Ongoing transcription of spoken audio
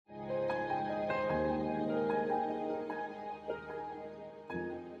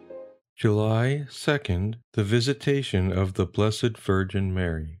July 2nd, the Visitation of the Blessed Virgin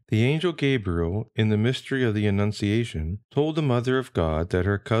Mary. The angel Gabriel, in the mystery of the Annunciation, told the Mother of God that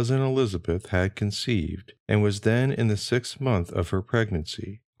her cousin Elizabeth had conceived, and was then in the 6th month of her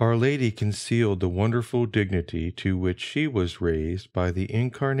pregnancy. Our Lady concealed the wonderful dignity to which she was raised by the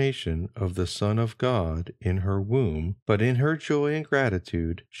incarnation of the Son of God in her womb, but in her joy and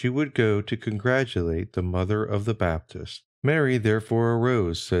gratitude she would go to congratulate the mother of the Baptist. Mary therefore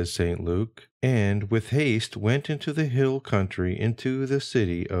arose, says St. Luke, and with haste went into the hill country into the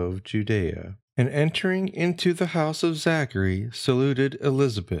city of Judea, and entering into the house of Zachary, saluted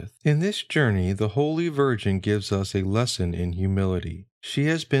Elizabeth. In this journey the Holy Virgin gives us a lesson in humility. She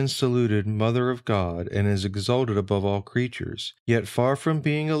has been saluted Mother of God and is exalted above all creatures, yet far from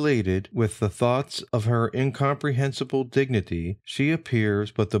being elated with the thoughts of her incomprehensible dignity, she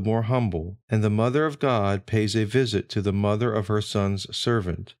appears but the more humble, and the Mother of God pays a visit to the mother of her Son's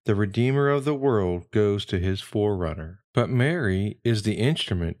servant. The Redeemer of the world goes to his forerunner. But Mary is the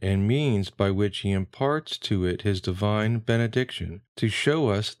instrument and means by which he imparts to it his divine benediction, to show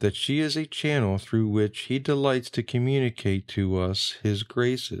us that she is a channel through which he delights to communicate to us his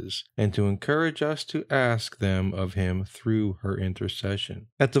graces, and to encourage us to ask them of him through her intercession.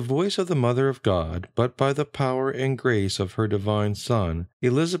 At the voice of the Mother of God, but by the power and grace of her divine Son,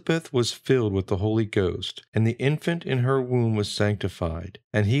 Elizabeth was filled with the Holy Ghost, and the infant in her womb was sanctified,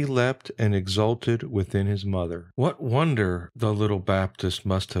 and he leapt and exulted within his mother. What wonder the little Baptist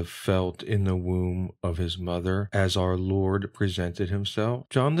must have felt in the womb of his mother as our Lord presented himself.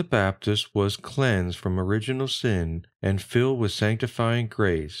 John the Baptist was cleansed from original sin and filled with sanctifying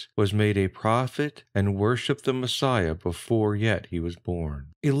grace, was made a prophet, and worshipped the Messiah before yet he was born.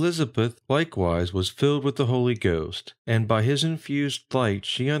 Elizabeth likewise was filled with the Holy Ghost, and by his infused light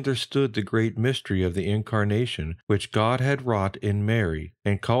she understood the great mystery of the Incarnation which God had wrought in Mary,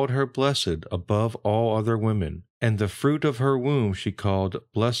 and called her blessed above all other women. And the fruit of her womb she called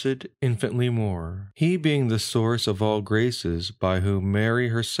blessed infinitely more, he being the source of all graces, by whom Mary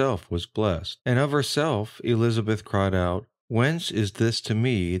herself was blessed. And of herself Elizabeth cried out, "Whence is this to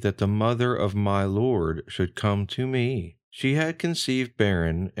me, that the mother of my Lord should come to me?" She had conceived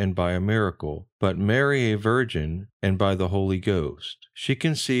barren, and by a miracle, but Mary a virgin, and by the Holy Ghost. She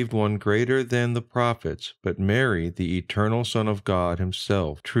conceived one greater than the prophets, but Mary the eternal Son of God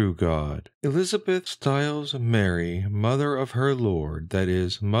himself, true God. Elizabeth styles Mary Mother of her Lord, that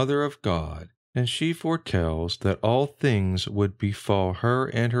is, Mother of God, and she foretells that all things would befall her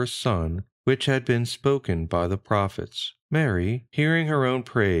and her Son, which had been spoken by the prophets. Mary, hearing her own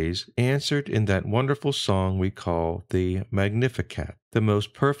praise, answered in that wonderful song we call the Magnificat, the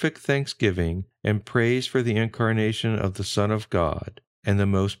most perfect thanksgiving and praise for the incarnation of the Son of God, and the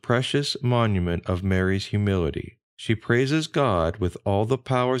most precious monument of Mary's humility. She praises God with all the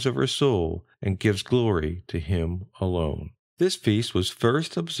powers of her soul and gives glory to him alone. This feast was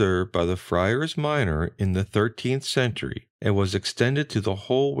first observed by the Friars Minor in the 13th century and was extended to the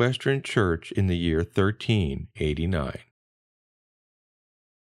whole Western Church in the year 1389.